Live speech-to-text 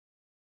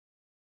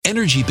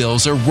energy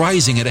bills are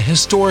rising at a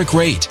historic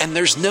rate, and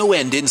there's no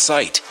end in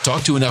sight.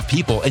 Talk to enough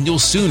people and you'll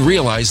soon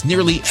realize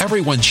nearly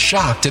everyone's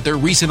shocked at their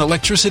recent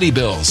electricity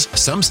bills.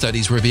 Some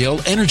studies reveal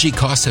energy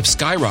costs have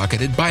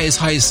skyrocketed by as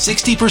high as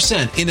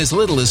 60% in as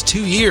little as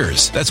 2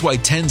 years. That's why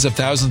tens of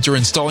thousands are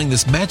installing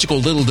this magical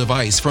little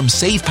device from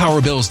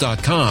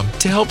SavePowerBills.com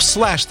to help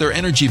slash their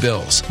energy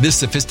bills. This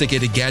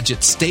sophisticated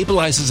gadget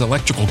stabilizes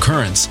electrical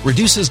currents,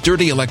 reduces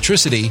dirty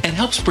electricity, and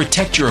helps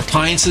protect your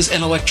appliances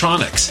and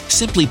electronics.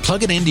 Simply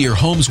plug it into your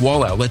home's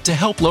wall outlet to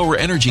help lower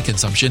energy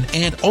consumption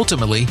and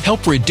ultimately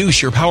help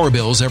reduce your power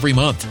bills every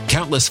month.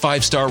 Countless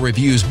 5-star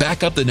reviews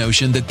back up the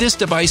notion that this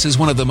device is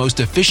one of the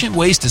most efficient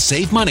ways to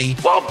save money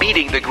while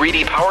beating the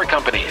greedy power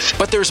companies.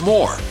 But there's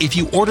more. If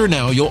you order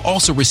now, you'll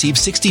also receive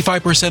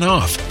 65%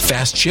 off,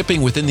 fast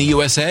shipping within the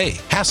USA,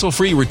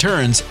 hassle-free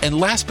returns, and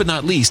last but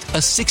not least, a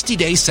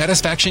 60-day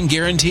satisfaction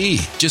guarantee.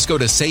 Just go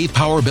to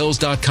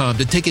SavePowerBills.com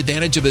to take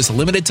advantage of this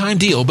limited time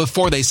deal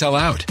before they sell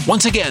out.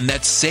 Once again,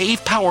 that's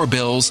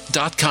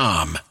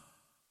SavePowerBills.com.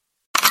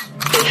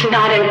 It's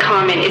not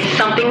uncommon. It's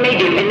something they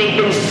do, and they've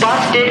been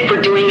busted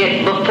for doing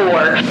it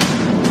before.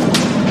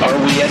 Are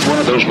we at one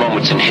of those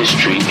moments in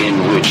history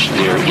in which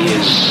there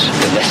is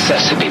the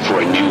necessity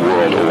for a new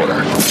world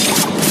order?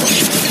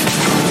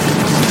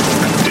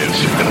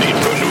 There's a need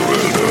for a new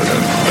world order,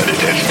 but it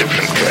has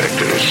different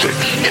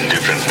characteristics in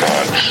different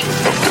parts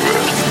of the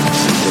world.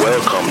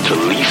 Welcome to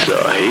Lisa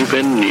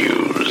Haven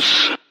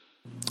News.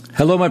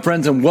 Hello, my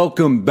friends, and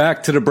welcome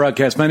back to the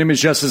broadcast. My name is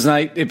Justus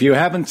Knight. If you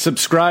haven't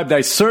subscribed, I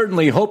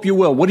certainly hope you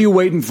will. What are you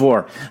waiting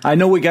for? I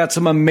know we got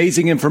some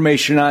amazing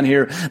information on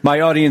here.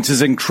 My audience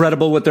is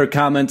incredible with their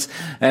comments,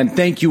 and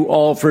thank you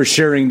all for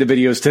sharing the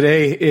videos.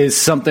 Today is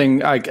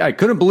something I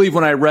couldn't believe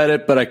when I read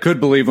it, but I could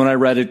believe when I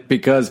read it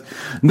because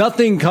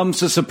nothing comes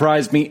to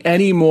surprise me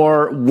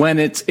anymore when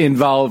it's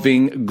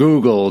involving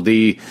Google,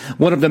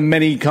 one of the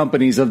many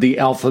companies of the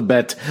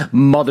alphabet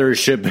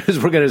mothership,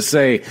 as we're going to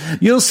say.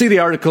 You'll see the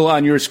article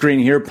on your screen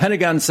here.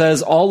 Pentagon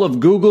says all of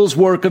Google's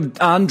work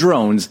on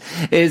drones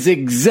is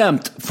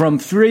exempt from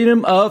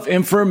Freedom of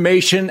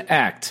Information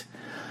Act.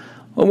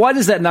 Well, why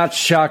does that not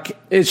shock?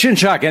 It shouldn't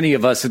shock any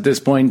of us at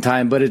this point in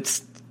time, but it's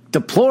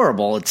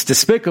deplorable, it's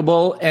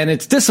despicable, and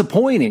it's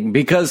disappointing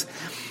because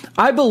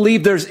I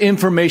believe there's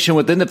information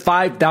within the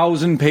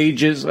 5,000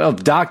 pages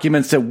of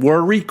documents that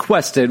were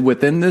requested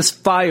within this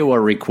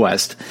FOIA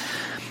request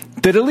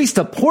that at least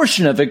a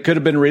portion of it could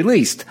have been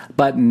released,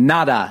 but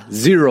nada,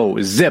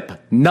 zero, zip,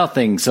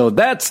 nothing. So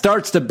that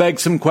starts to beg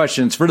some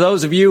questions. For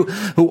those of you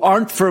who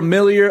aren't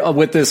familiar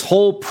with this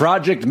whole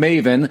Project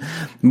Maven,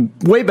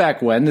 way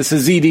back when, this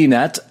is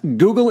ZDNet,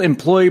 Google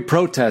employee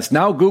protest.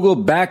 Now Google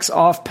backs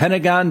off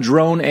Pentagon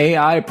drone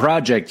AI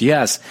project.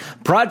 Yes,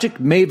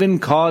 Project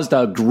Maven caused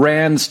a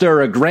grand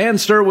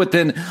stir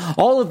within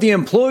all of the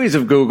employees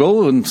of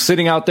Google, and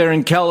sitting out there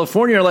in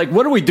California are like,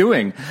 what are we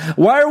doing?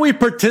 Why are we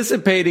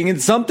participating in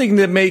something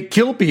that may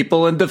kill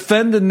people and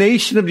defend the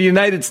nation of the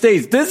United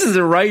States? This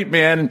isn't right,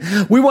 man.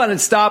 We want it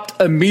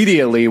stopped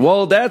immediately.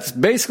 Well, that's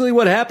basically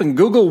what happened.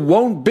 Google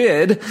won't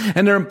bid,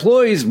 and their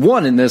employees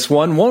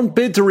won't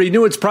bid to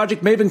renew its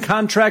Project Maven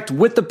contract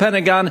with the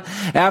Pentagon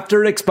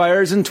after it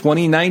expires in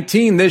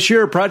 2019. This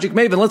year, Project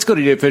Maven, let's go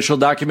to the official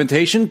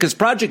documentation, because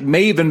Project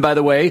Maven, by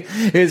the way,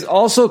 is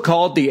also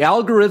called the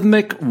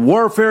Algorithmic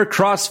Warfare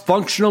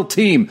Cross-Functional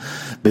Team.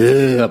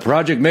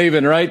 Project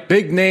Maven, right?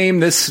 Big name.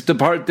 This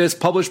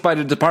published by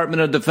the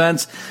Department of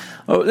Defense.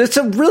 Oh, it's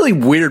a really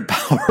weird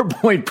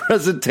PowerPoint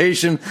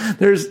presentation.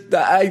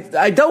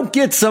 I don't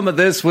get some of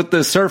this with the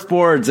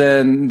surfboards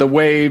and the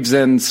waves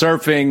and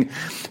surfing,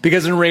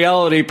 because in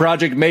reality,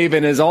 Project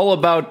Maven is all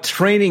about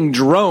training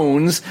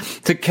drones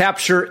to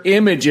capture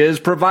images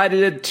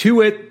provided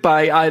to it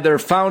by either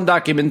found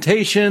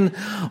documentation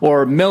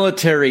or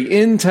military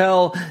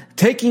intel,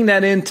 taking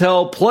that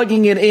intel,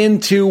 plugging it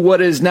into what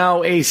is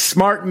now a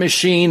smart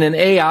machine, an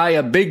AI,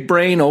 a big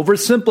brain,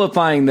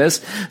 oversimplifying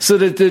this so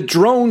that the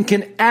drone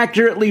can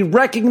accurately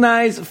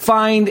recognize,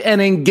 find,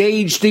 and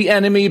engage the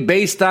enemy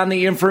based on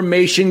the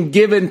information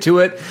given to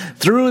it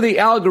through the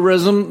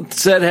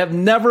algorithms that have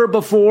never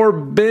before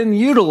been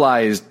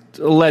utilized,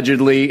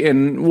 allegedly,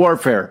 in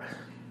warfare.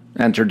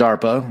 Enter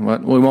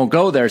DARPA. We won't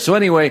go there. So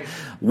anyway,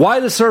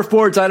 why the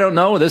surfboards? I don't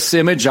know. This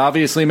image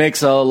obviously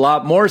makes a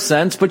lot more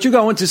sense, but you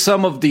go into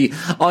some of the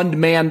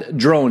unmanned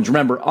drones.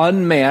 Remember,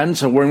 unmanned.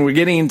 So when we're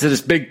getting into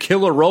this big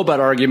killer robot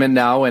argument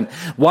now and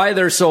why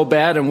they're so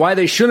bad and why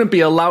they shouldn't be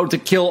allowed to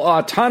kill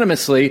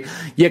autonomously,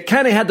 you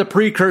kind of had the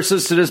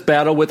precursors to this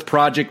battle with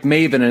Project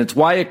Maven, and it's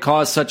why it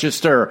caused such a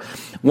stir.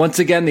 Once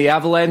again, the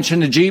avalanche in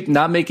the Jeep,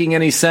 not making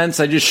any sense.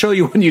 I just show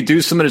you when you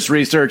do some of this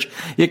research,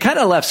 you kind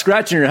of left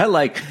scratching your head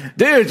like,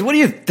 dudes, what are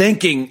you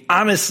thinking?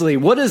 Honestly,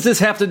 what does this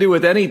have to do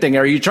with anything?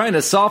 Are you trying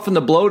to soften the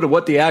blow to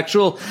what the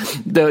actual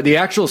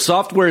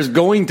software is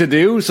going to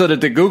do so that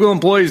the Google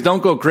employees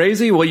don't go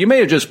crazy? Well, you may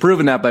have just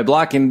proven that by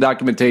blocking the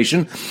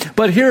documentation,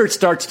 but here it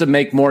starts to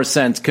make more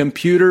sense.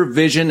 Computer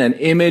vision and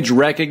image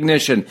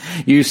recognition.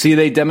 You see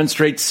they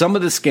demonstrate some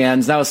of the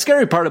scans. Now, a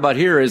scary part about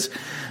here is,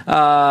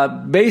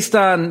 based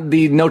on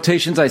the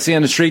notations I see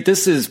on the street,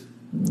 this is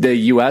the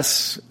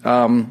U.S.,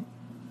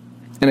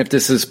 and if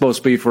this is supposed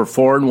to be for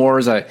foreign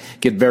wars, I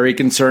get very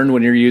concerned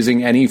when you're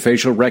using any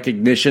facial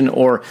recognition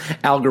or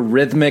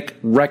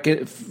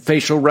algorithmic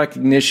facial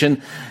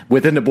recognition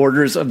within the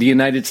borders of the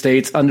United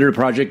States under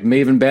Project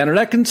Maven banner.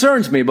 That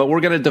concerns me, but we're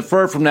going to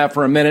defer from that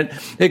for a minute.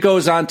 It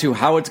goes on to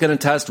how it's going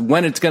to test,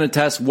 when it's going to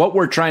test, what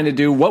we're trying to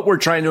do, what we're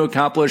trying to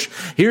accomplish.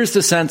 Here's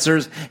the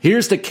sensors.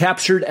 Here's the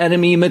captured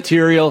enemy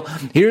material.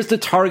 Here's the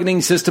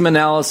targeting system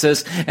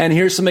analysis. And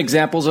here's some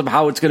examples of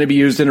how it's going to be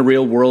used in a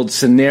real world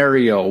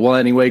scenario. Well,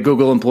 anyway,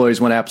 Google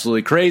employees went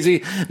absolutely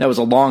crazy. That was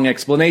a long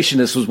explanation.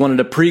 This was one of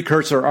the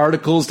precursor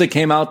articles that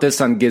came out, this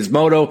on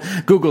Gizmodo.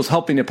 Google's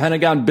helping the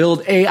Pentagon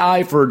build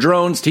AI for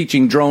drones,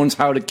 teaching drones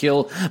how to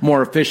kill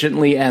more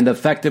efficiently and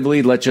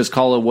effectively. Let's just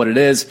call it what it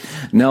is.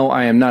 No,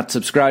 I am not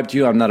subscribed to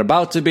you. I'm not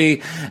about to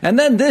be. And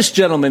then this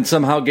gentleman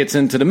somehow gets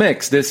into the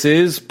mix. This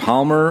is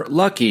Palmer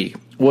Luckey.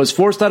 Was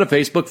forced out of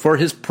Facebook for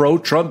his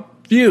pro-Trump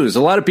views.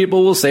 A lot of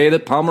people will say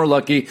that Palmer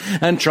Luckey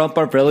and Trump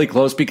are fairly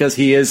close because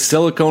he is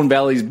Silicon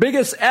Valley's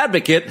biggest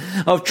advocate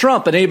of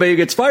Trump. And anybody who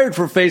gets fired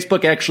for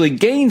Facebook actually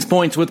gains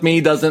points with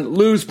me, doesn't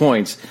lose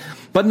points.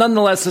 But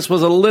nonetheless, this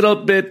was a little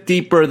bit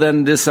deeper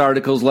than this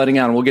article's letting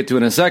on. We'll get to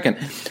in a second.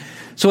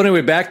 So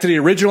anyway, back to the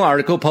original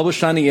article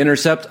published on The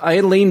Intercept.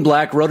 Eileen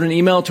Black wrote an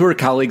email to her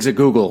colleagues at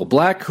Google.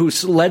 Black, who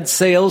led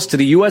sales to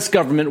the U.S.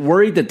 government,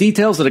 worried that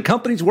details of the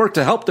company's work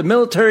to help the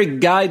military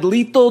guide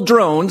lethal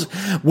drones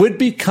would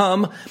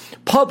become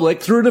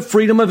public through the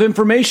Freedom of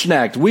Information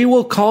Act. We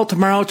will call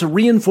tomorrow to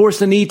reinforce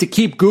the need to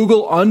keep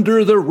Google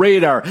under the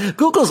radar.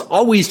 Google's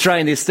always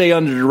trying to stay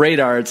under the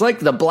radar. It's like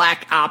the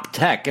black op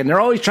tech, and they're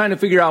always trying to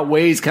figure out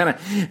ways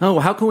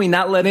how can we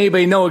not let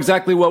anybody know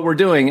exactly what we're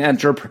doing?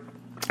 Enter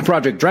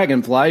Project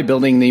Dragonfly,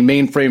 building the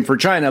mainframe for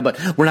China, but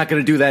we're not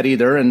going to do that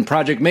either. And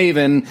Project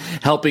Maven,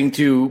 helping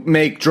to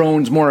make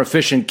drones more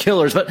efficient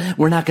killers, but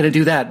we're not going to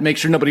do that. Make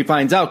sure nobody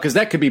finds out, because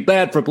that could be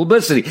bad for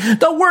publicity.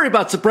 Don't worry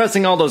about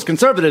suppressing all those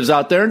conservatives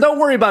out there, and don't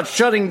worry about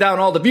shutting down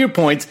all the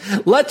viewpoints.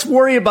 Let's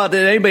worry about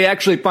that anybody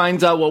actually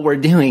finds out what we're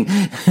doing.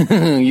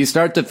 You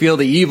start to feel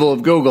the evil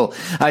of Google.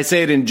 I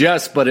say it in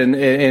jest, but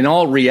in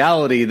all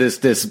reality,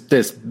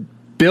 this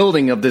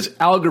building of this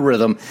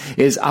algorithm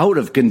is out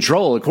of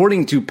control.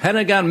 According to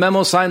Pentagon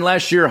memo signed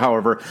last year,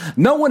 however,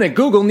 no one at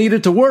Google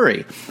needed to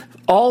worry.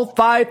 All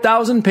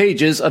 5,000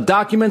 pages of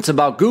documents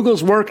about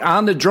Google's work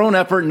on the drone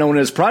effort known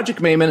as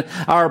Project Maven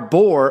are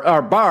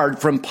barred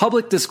from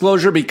public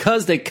disclosure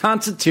because they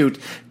constitute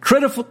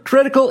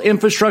critical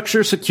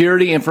infrastructure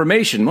security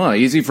information. Well,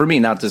 easy for me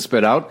not to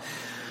spit out.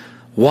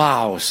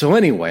 Wow. So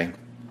anyway,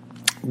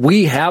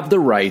 we have the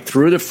right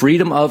through the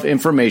Freedom of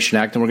Information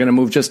Act, and we're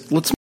going to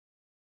let's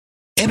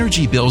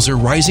Energy bills are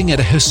rising at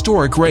a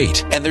historic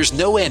rate, and there's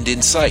no end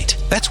in sight.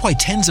 That's why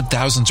tens of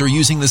thousands are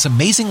using this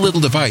amazing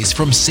little device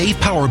from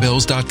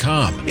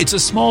SavePowerBills.com. It's a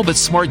small but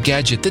smart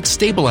gadget that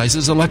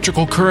stabilizes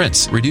electrical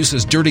currents,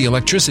 reduces dirty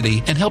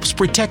electricity, and helps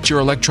protect your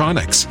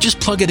electronics. Just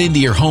plug it into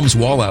your home's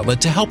wall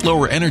outlet to help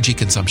lower energy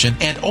consumption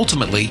and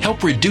ultimately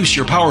help reduce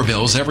your power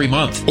bills every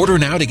month. Order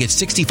now to get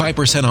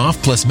 65%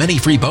 off plus many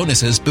free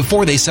bonuses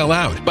before they sell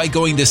out by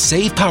going to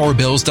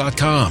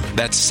SavePowerBills.com.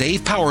 That's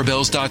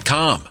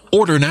SavePowerBills.com.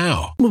 Order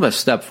now. Move a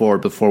step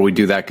forward before we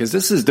do that, because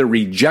this is the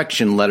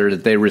rejection letter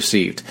that they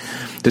received.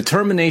 The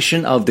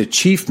termination of the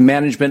chief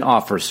management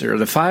officer.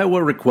 The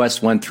FOIA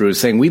request went through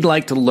saying we'd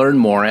like to learn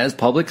more as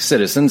public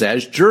citizens,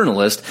 as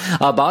journalists,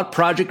 about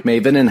Project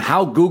Maven and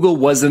how Google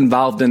was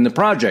involved in the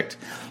project.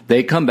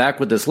 They come back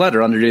with this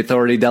letter. Under the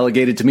authority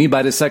delegated to me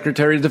by the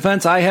Secretary of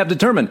Defense, I have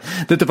determined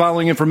that the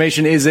following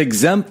information is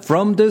exempt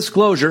from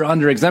disclosure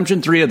under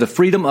Exemption 3 of the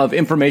Freedom of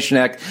Information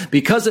Act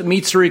because it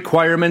meets the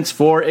requirements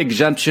for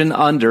exemption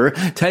under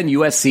 10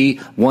 U.S.C.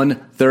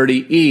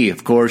 130E.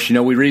 Of course,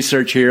 we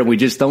research here. We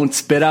just don't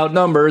spit out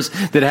numbers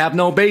that have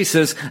no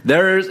basis.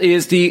 There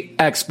is the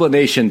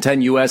explanation.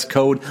 10 U.S.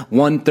 Code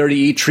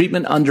 130E,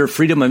 treatment under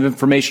Freedom of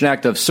Information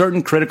Act of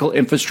certain critical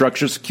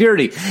infrastructure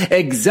security.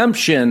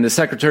 Exemption. The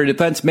Secretary of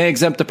Defense may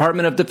exempt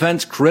Department of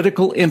Defense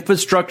critical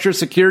infrastructure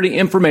security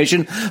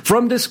information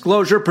from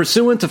disclosure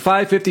pursuant to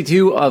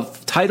 552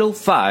 of Title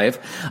V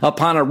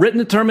upon a written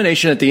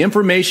determination that the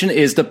information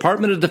is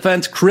Department of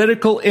Defense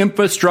critical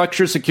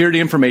infrastructure security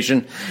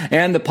information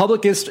and the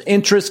public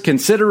interest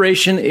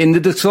consideration in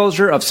the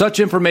disclosure of such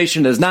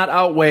information does not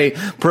outweigh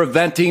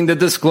preventing the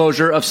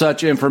disclosure of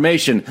such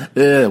information.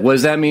 What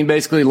does that mean?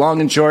 Basically, long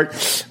and short,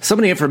 some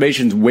of the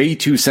information is way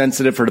too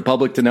sensitive for the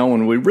public to know,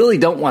 and we really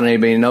don't want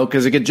anybody to know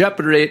because it could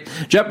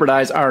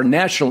jeopardize our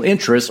national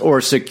interests or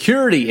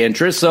security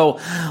interests, so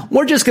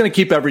we're just going to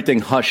keep everything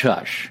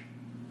hush-hush.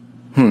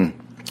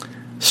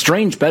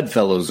 Strange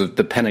bedfellows of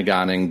the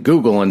Pentagon and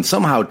Google, and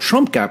somehow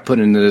Trump got put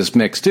into this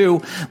mix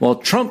too. Well,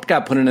 Trump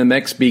got put in the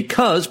mix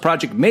because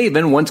Project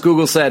Maven, once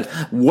Google said,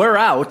 we're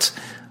out,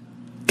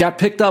 got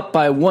picked up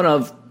by one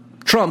of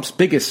Trump's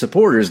biggest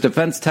supporters,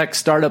 defense tech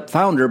startup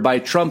founder by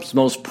Trump's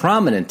most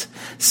prominent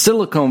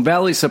Silicon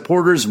Valley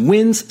supporters,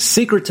 wins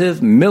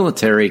secretive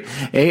military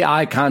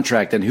AI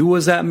contract. And who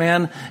was that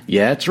man?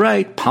 Yeah, that's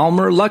right.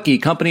 Palmer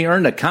Luckey company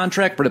earned a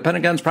contract for the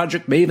Pentagon's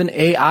Project Maven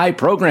AI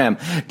program,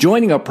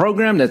 joining a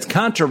program that's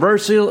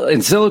controversial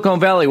in Silicon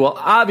Valley. Well,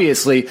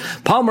 obviously,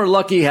 Palmer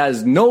Luckey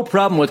has no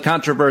problem with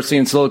controversy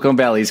in Silicon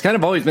Valley. He's kind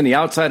of always been the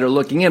outsider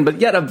looking in, but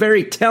yet a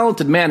very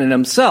talented man in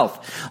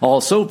himself.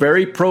 Also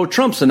very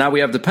pro-Trump. So now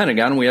we have the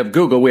Pentagon, we have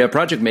Google, we have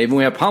Project Maven,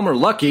 we have Palmer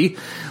Luckey.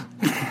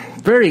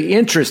 Very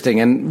interesting.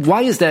 And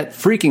why is that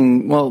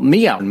freaking,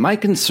 me out? My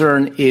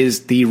concern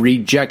is the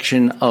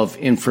rejection of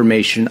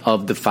information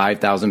of the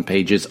 5,000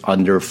 pages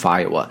under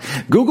FOIA.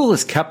 Google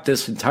has kept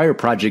this entire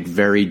project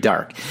very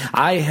dark.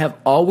 I have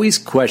always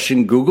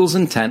questioned Google's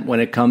intent when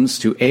it comes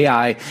to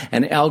AI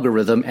and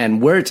algorithm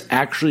and where it's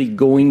actually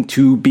going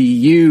to be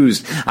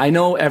used. I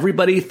know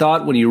everybody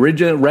thought when you read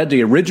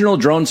the original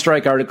drone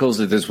strike articles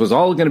that this was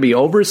all going to be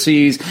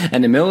overseas,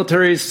 and the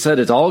military said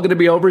it's all going to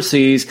be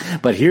overseas,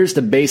 but here's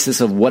the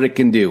basis of what it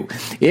can do.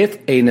 If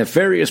a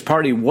nefarious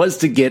party was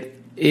to get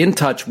in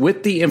touch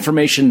with the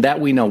information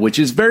that we know, which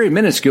is very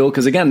minuscule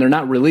because, again, they're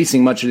not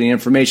releasing much of the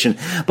information,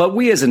 but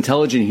we as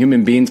intelligent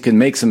human beings can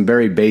make some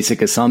very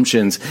basic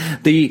assumptions.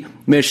 The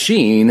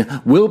machine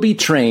will be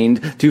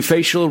trained to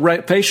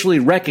facially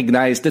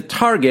recognize the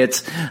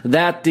targets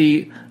that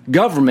the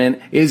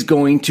government is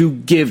going to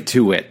give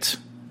to it.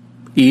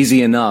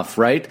 Easy enough,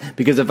 right?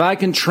 Because if I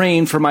can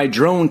train for my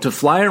drone to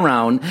fly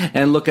around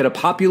and look at a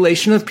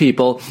population of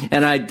people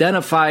and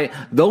identify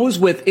those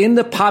within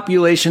the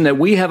population that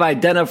we have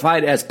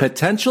identified as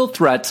potential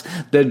threats,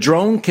 the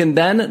drone can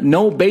then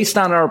know based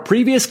on our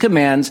previous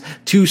commands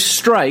to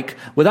strike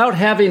without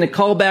having to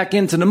call back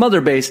into the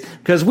mother base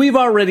because we've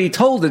already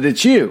told it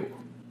it's you.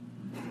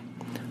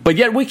 But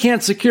yet we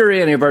can't secure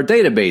any of our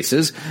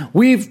databases.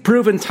 We've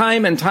proven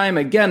time and time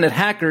again that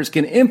hackers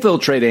can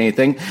infiltrate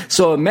anything.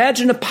 So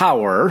imagine a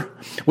power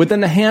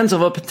within the hands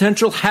of a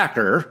potential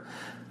hacker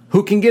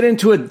who can get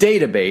into a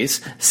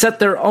database, set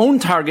their own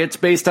targets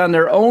based on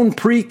their own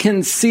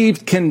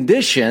preconceived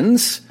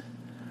conditions.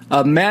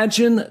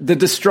 Imagine the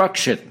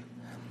destruction.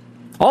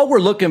 All we're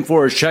looking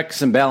for is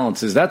checks and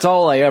balances. That's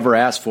all I ever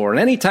ask for. And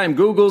anytime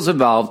Google's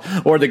involved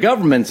or the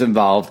government's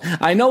involved,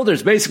 I know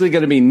there's basically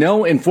going to be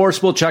no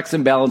enforceable checks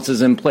and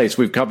balances in place.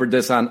 We've covered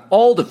this on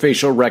all the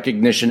facial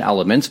recognition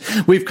elements.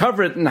 We've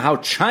covered it in how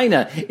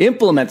China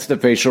implements the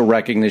facial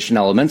recognition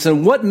elements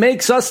and what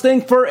makes us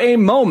think for a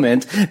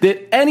moment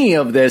that any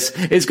of this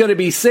is going to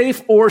be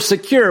safe or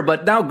secure.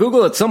 But now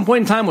Google at some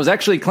point in time was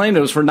actually claimed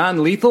it was for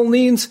non-lethal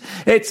means.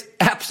 It's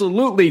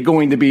absolutely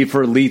going to be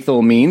for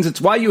lethal means.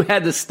 It's why you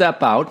had to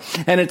step out.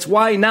 And it's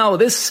why now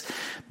this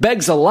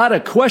begs a lot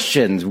of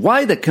questions.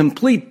 Why the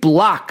complete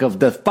block of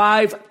the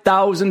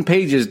 5,000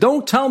 pages?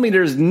 Don't tell me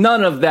there's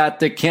none of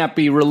that can't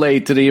be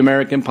relayed to the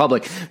American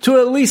public to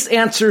at least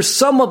answer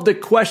some of the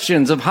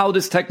questions of how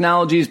this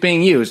technology is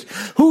being used.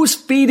 Who's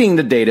feeding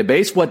the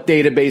database? What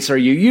database are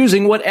you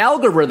using? What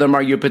algorithm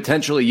are you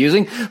potentially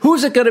using?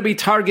 Who's it going to be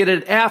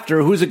targeted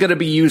after? Who's it going to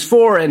be used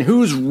for? And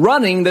who's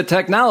running the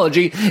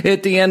technology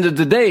at the end of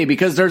the day?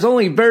 Because there's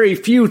only very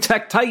few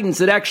tech titans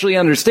that actually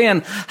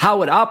understand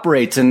how it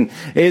operates. And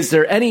is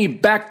there any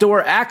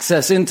backdoor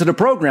access into the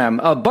program?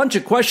 A bunch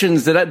of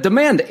questions that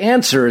demand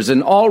answers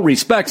in all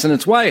respects, and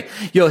it's why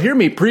you'll hear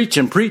me preach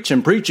and preach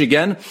and preach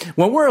again.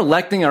 When we're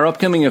electing our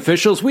upcoming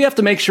officials, we have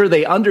to make sure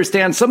they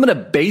understand some of the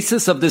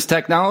basis of this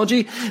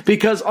technology,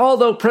 because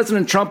although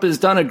President Trump has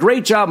done a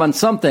great job on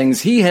some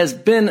things, he has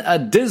been a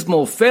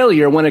dismal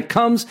failure when it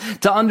comes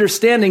to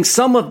understanding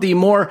some of the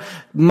more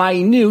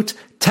minute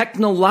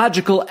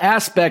technological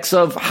aspects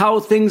of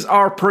how things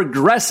are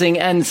progressing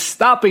and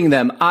stopping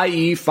them,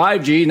 i.e.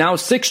 5G, now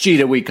 6G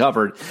that we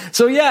covered.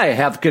 So yeah, I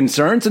have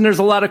concerns, and there's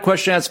a lot of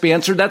questions that has to be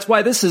answered. That's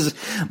why this is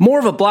more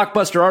of a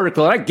blockbuster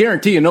article. I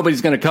guarantee you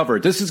nobody's going to cover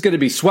it. This is going to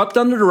be swept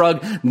under the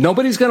rug.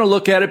 Nobody's going to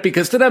look at it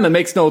because to them it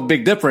makes no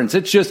big difference.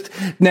 It's just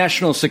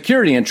national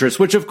security interests,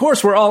 which of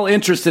course we're all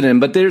interested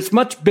in, but there's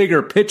much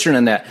bigger picture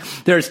than that.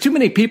 There's too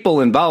many people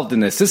involved in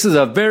this. This is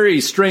a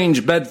very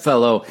strange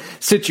bedfellow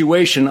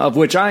situation of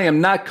which I am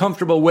not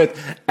comfortable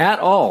with at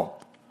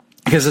all.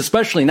 Because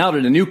especially now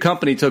that a new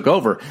company took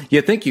over,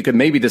 you think you could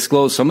maybe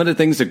disclose some of the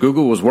things that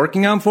Google was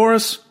working on for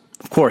us?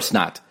 Of course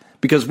not,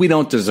 because we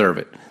don't deserve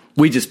it.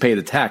 We just pay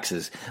the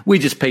taxes. We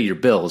just pay your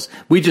bills.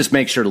 We just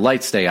make sure the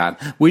lights stay on.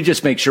 We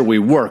just make sure we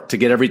work to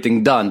get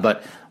everything done.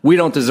 But we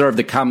don't deserve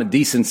the common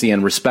decency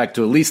and respect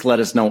to at least let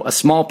us know a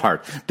small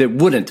part that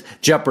wouldn't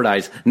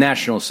jeopardize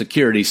national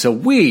security. So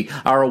we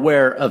are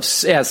aware of,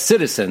 as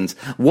citizens,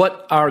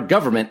 what our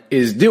government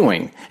is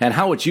doing and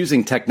how it's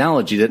using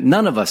technology that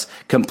none of us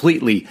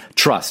completely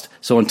trust.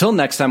 So until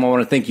next time, I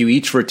want to thank you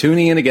each for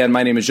tuning in. Again,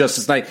 my name is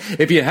Justus Knight.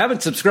 If you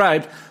haven't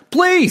subscribed,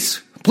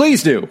 please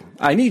do.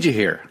 I need you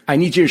here. I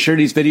need you to share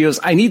these videos.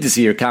 I need to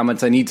see your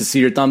comments. I need to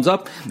see your thumbs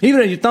up.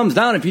 Even your thumbs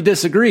down if you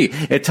disagree.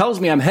 It tells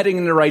me I'm heading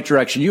in the right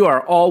direction. You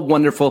are all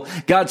wonderful.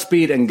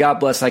 Godspeed and God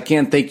bless. I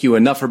can't thank you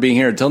enough for being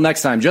here. Until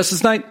next time,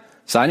 Justus Knight,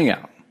 signing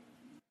out.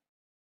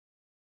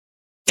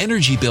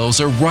 Energy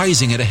bills are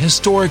rising at a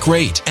historic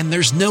rate, and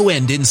there's no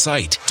end in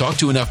sight. Talk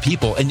to enough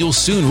people and you'll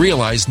soon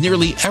realize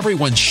nearly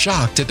everyone's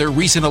shocked at their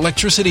recent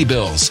electricity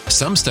bills.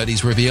 Some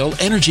studies reveal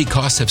energy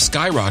costs have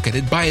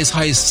skyrocketed by as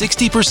high as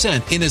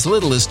 60% in as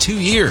little as 2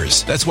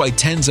 years. That's why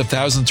tens of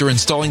thousands are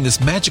installing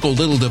this magical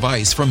little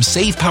device from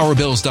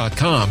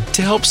SavePowerBills.com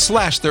to help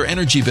slash their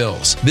energy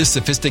bills. This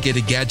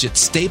sophisticated gadget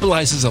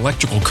stabilizes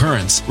electrical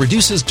currents,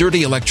 reduces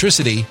dirty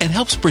electricity, and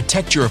helps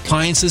protect your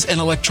appliances and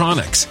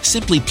electronics.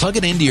 Simply plug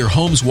it into your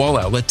home's wall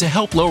outlet to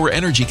help lower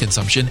energy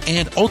consumption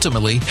and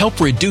ultimately help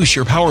reduce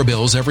your power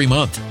bills every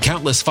month.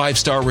 Countless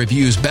 5-star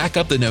reviews back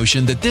up the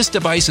notion that this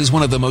device is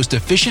one of the most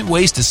efficient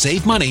ways to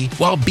save money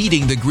while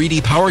beating the greedy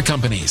power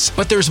companies.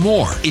 But there's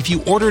more. If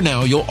you order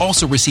now, you'll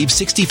also receive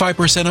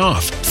 65%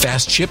 off,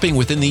 fast shipping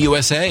within the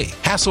USA,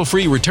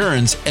 hassle-free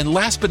returns, and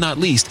last but not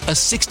least, a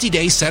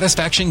 60-day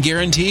satisfaction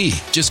guarantee.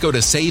 Just go to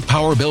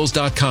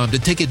SavePowerBills.com to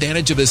take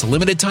advantage of this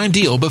limited time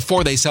deal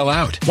before they sell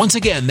out. Once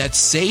again, that's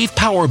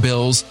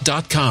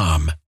SavePowerBills.com.